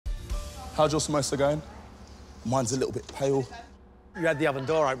How's your samosa going? Mine's a little bit pale. You had the oven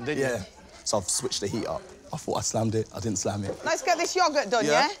door open, didn't you? Yeah. So I've switched the heat up. I thought I slammed it, I didn't slam it. Let's get this yoghurt done,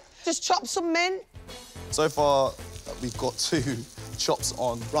 yeah? Just chop some mint. So far, we've got 2 chops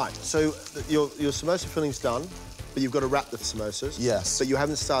on. Right, so your samosa filling's done, but you've got to wrap the samosas. Yes. But you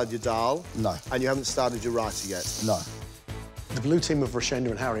haven't started your dal. No. And you haven't started your raita yet. No. The blue team of Rashenda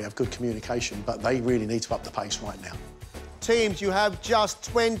and Harry have good communication, but they really need to up the pace right now. Teams, you have just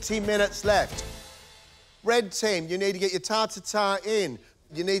 20 minutes left. Red team, you need to get your tartare in.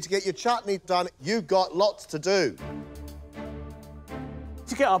 You need to get your chutney done. You've got lots to do.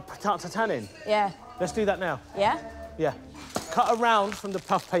 To get our tartare in? Yeah. Let's do that now. Yeah? Yeah. Cut around from the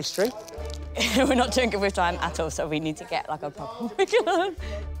puff pastry. We're not doing good with time at all, so we need to get, like, a proper...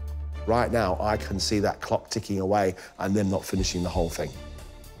 Right now, I can see that clock ticking away and them not finishing the whole thing.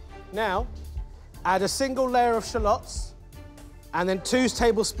 Now, add a single layer of shallots and then 2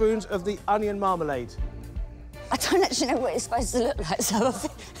 tablespoons of the onion marmalade. I don't actually know what it's supposed to look like, so I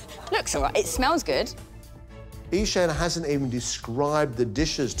think... Looks all right. It smells good. Ishan hasn't even described the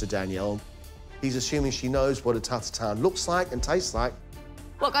dishes to Danielle. He's assuming she knows what a tartare looks like and tastes like.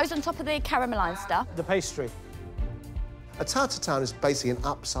 What goes on top of the caramelised stuff? The pastry. A tartare is basically an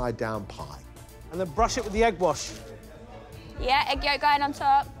upside-down pie. And then brush it with the egg wash. Yeah, egg yolk going on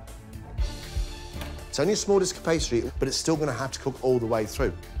top. It's only a small disc of pastry, but it's still going to have to cook all the way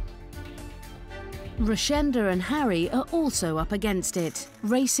through. Rashenda and Harry are also up against it,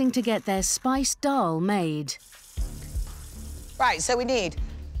 racing to get their spiced dal made. Right, so we need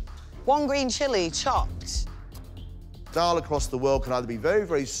 1 green chilli chopped. Dal across the world can either be very,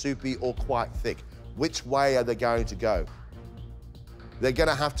 very soupy or quite thick. Which way are they going to go? They're going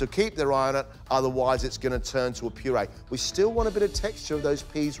to have to keep their eye on it, otherwise it's going to turn to a puree. We still want a bit of texture of those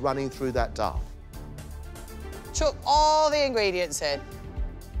peas running through that dal. Chuck all the ingredients in.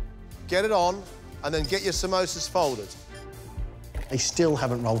 Get it on, and then get your samosas folded. They still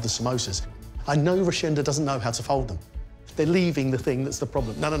haven't rolled the samosas. I know Rashenda doesn't know how to fold them. They're leaving the thing that's the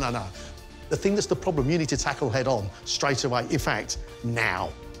problem. No, no, no, no. The thing that's the problem, you need to tackle head on, straight away. In fact, now.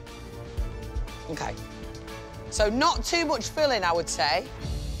 OK. So not too much filling, I would say.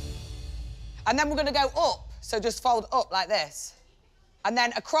 And then we're going to go up, so just fold up like this. And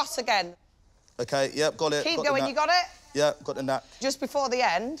then across again. OK, yep, got it. Keep going, you got it? Yeah, got the knack. Just before the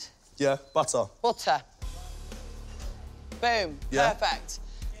end. Yeah, butter. Butter. Boom. Yeah. Perfect.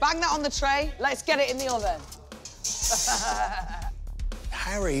 Bang that on the tray. Let's get it in the oven.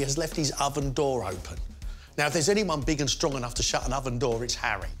 Harry has left his oven door open. Now, if there's anyone big and strong enough to shut an oven door, it's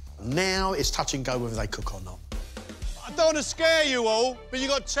Harry. Now it's touch and go whether they cook or not. I don't want to scare you all, but you've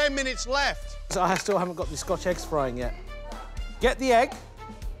got 10 minutes left. So I still haven't got the Scotch eggs frying yet. Get the egg,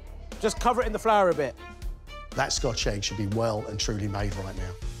 just cover it in the flour a bit. That Scotch egg should be well and truly made right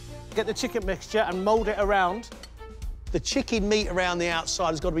now. Get the chicken mixture and mould it around. The chicken meat around the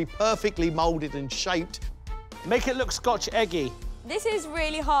outside has got to be perfectly moulded and shaped. Make it look Scotch eggy. This is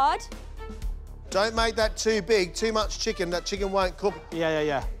really hard. Don't make that too big, too much chicken. That chicken won't cook.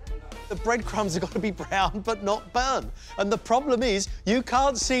 Yeah. The breadcrumbs have got to be brown but not burnt. And the problem is, you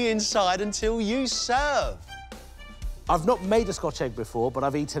can't see inside until you serve. I've not made a Scotch egg before, but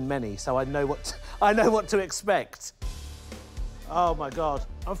I've eaten many, so I know what to expect. Oh, my God.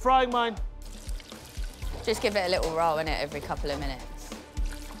 I'm frying mine. Just give it a little roll in it every couple of minutes.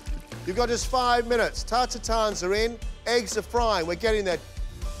 You've got just 5 minutes. Tartares are in, eggs are frying. We're getting there.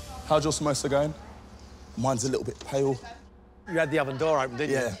 How's your samosa going? Mine's a little bit pale. You had the oven door open,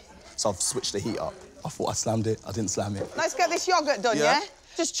 didn't you? Yeah. So I've switched the heat up. I thought I slammed it, I didn't slam it. Let's get this yoghurt done, yeah?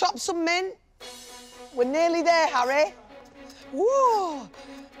 Just chop some mint. We're nearly there, Harry. Whoa!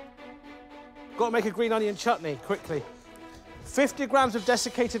 Got to make a green onion chutney, quickly. 50 grams of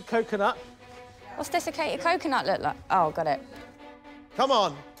desiccated coconut. What's desiccated coconut look like? Oh, got it. Come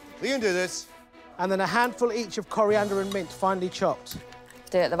on, we can do this. And then a handful each of coriander and mint, finely chopped.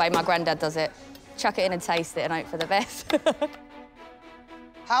 Do it the way my granddad does it. Chuck it in and taste it and hope for the best.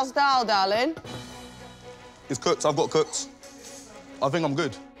 How's dal, darling? It's cooked, I've got cooked. I think I'm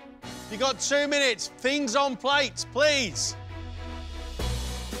good. You got 2 minutes. Things on plates, please.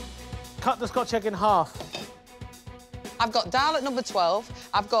 Cut the Scotch egg in half. I've got dal at number 12.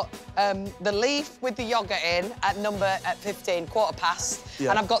 I've got the leaf with the yoghurt in at 15, quarter past.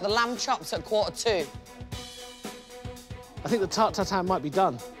 Yeah. And I've got the lamb chops at 1:45. I think the tart tatin might be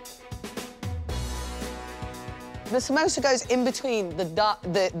done. The samosa goes in between the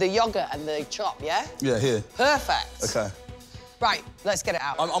yoghurt and the chop, yeah? Yeah, here. Perfect. OK. Right, let's get it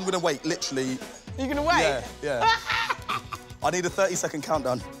out. I'm going to wait, literally. You're going to wait? Yeah. I need a 30-second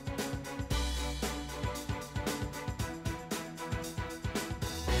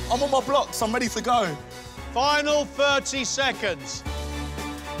I'm on my blocks. I'm ready to go. Final 30 seconds.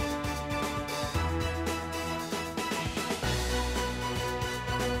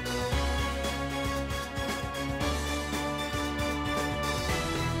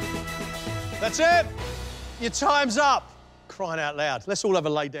 That's it. Your time's up. Crying out loud. Let's all have a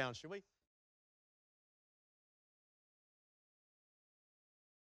lay down, shall we?